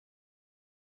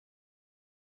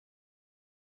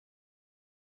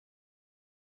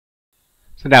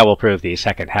So now we'll prove the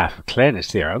second half of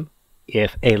Kleine's theorem.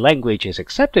 If a language is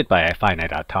accepted by a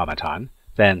finite automaton,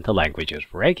 then the language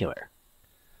is regular.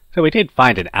 So we did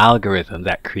find an algorithm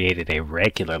that created a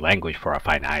regular language for a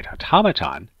finite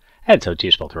automaton, and so it's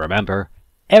useful to remember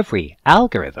every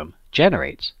algorithm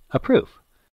generates a proof.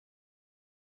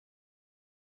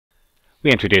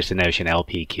 We introduced the notion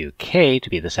LPQK to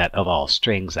be the set of all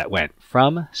strings that went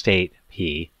from state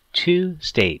P to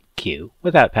state Q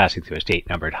without passing through a state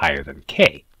numbered higher than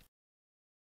K.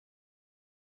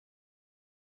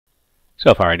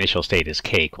 So if our initial state is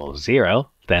K equals 0,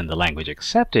 then the language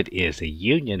accepted is the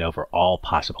union over all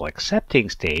possible accepting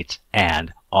states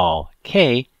and all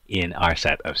K in our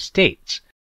set of states.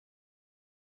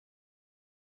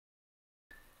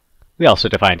 We also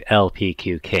defined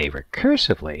LPQK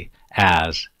recursively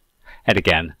as, and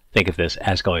again, think of this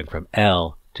as going from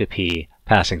L to P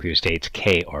passing through states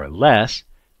K or less,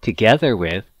 together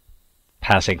with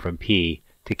passing from P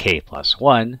to K plus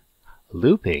 1,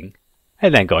 looping,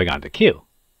 and then going on to Q.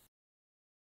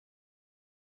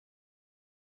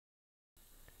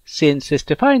 Since this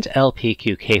defines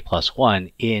LPQK plus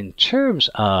 1 in terms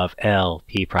of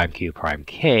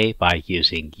LP'Q'K by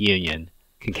using union,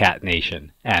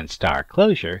 concatenation, and star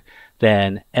closure,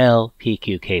 then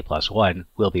LPQK plus 1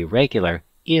 will be regular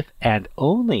if and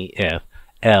only if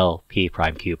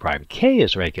LP'Q'K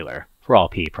is regular for all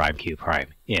P'Q'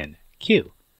 in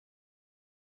Q.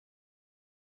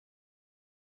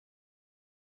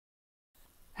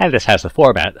 And this has the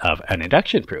format of an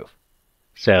induction proof.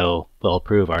 So we'll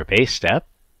prove our base step.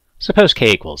 Suppose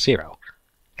K equals 0.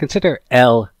 Consider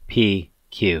LPQ0.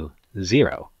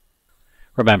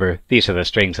 Remember, these are the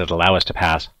strings that allow us to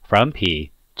pass from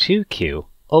P to Q,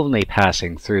 only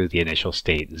passing through the initial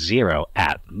state 0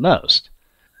 at most.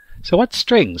 So what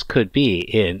strings could be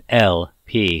in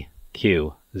LPQ0?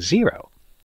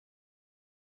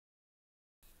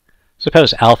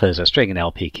 Suppose alpha is a string in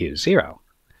LPQ0.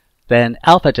 Then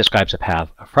alpha describes a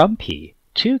path from P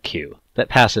to Q that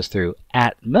passes through,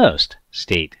 at most,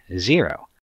 state 0.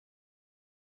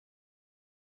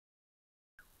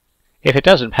 If it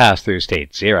doesn't pass through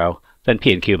state 0, then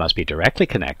P and Q must be directly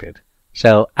connected,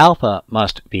 so alpha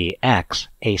must be X,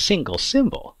 a single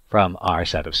symbol from our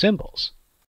set of symbols.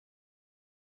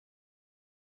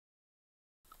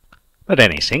 But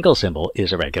any single symbol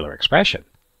is a regular expression.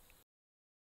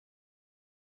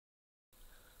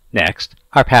 Next,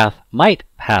 our path might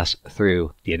pass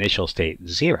through the initial state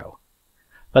 0,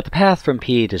 but the path from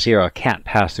P to 0 can't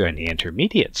pass through any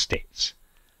intermediate states,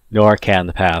 nor can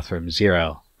the path from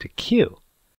 0 to Q.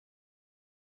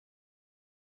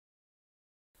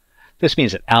 This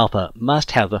means that alpha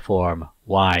must have the form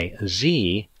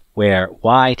yz, where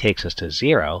y takes us to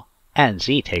 0 and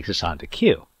z takes us on to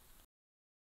Q.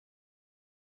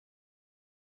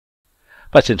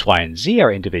 But since y and z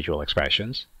are individual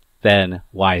expressions, then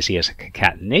yz is a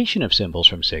concatenation of symbols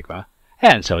from sigma,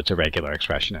 and so it's a regular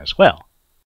expression as well.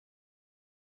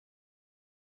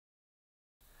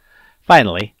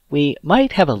 Finally, we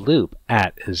might have a loop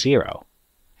at 0,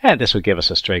 and this would give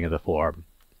us a string of the form.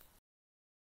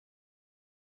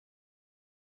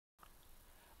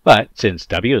 But since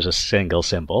w is a single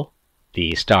symbol,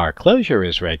 the star closure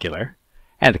is regular,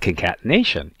 and the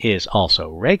concatenation is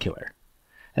also regular.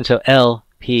 And so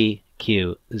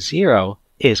LPQ0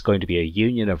 is going to be a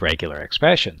union of regular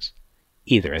expressions,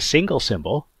 either a single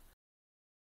symbol,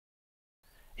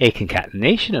 a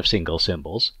concatenation of single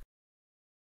symbols,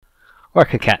 or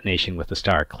concatenation with the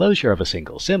star closure of a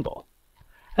single symbol.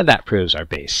 And that proves our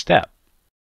base step.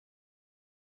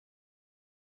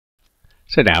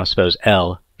 So now suppose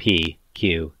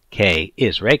LPQK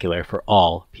is regular for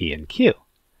all P and Q.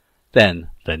 Then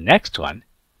the next one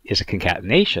is a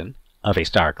concatenation of a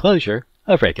star closure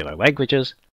of regular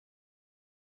languages.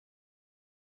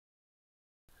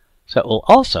 So it will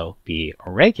also be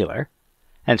regular,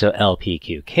 and so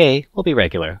LPQK will be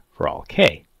regular for all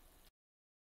K.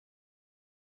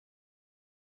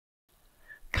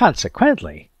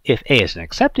 Consequently, if A is an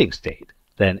accepting state,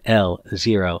 then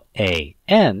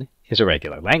L0AN is a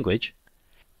regular language,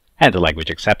 and the language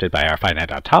accepted by our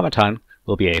finite automaton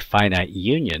will be a finite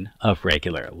union of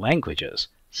regular languages,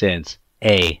 since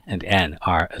A and N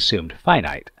are assumed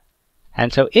finite,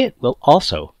 and so it will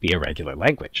also be a regular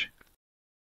language.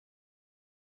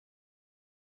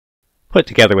 Put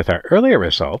together with our earlier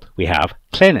result, we have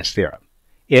Kleine's theorem.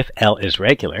 If L is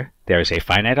regular, there is a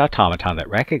finite automaton that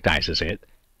recognizes it,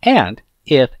 and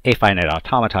if a finite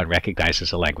automaton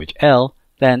recognizes a language L,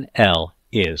 then L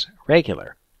is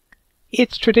regular.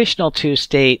 It's traditional to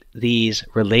state these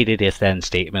related if-then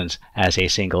statements as a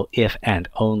single if and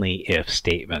only if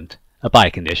statement, a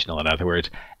biconditional in other words,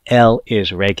 L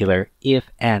is regular if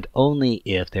and only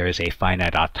if there is a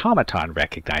finite automaton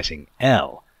recognizing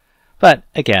L. But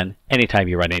again, anytime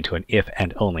you run into an if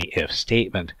and only if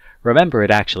statement, remember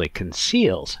it actually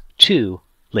conceals two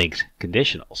linked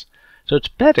conditionals. So it's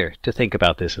better to think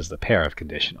about this as the pair of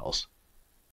conditionals.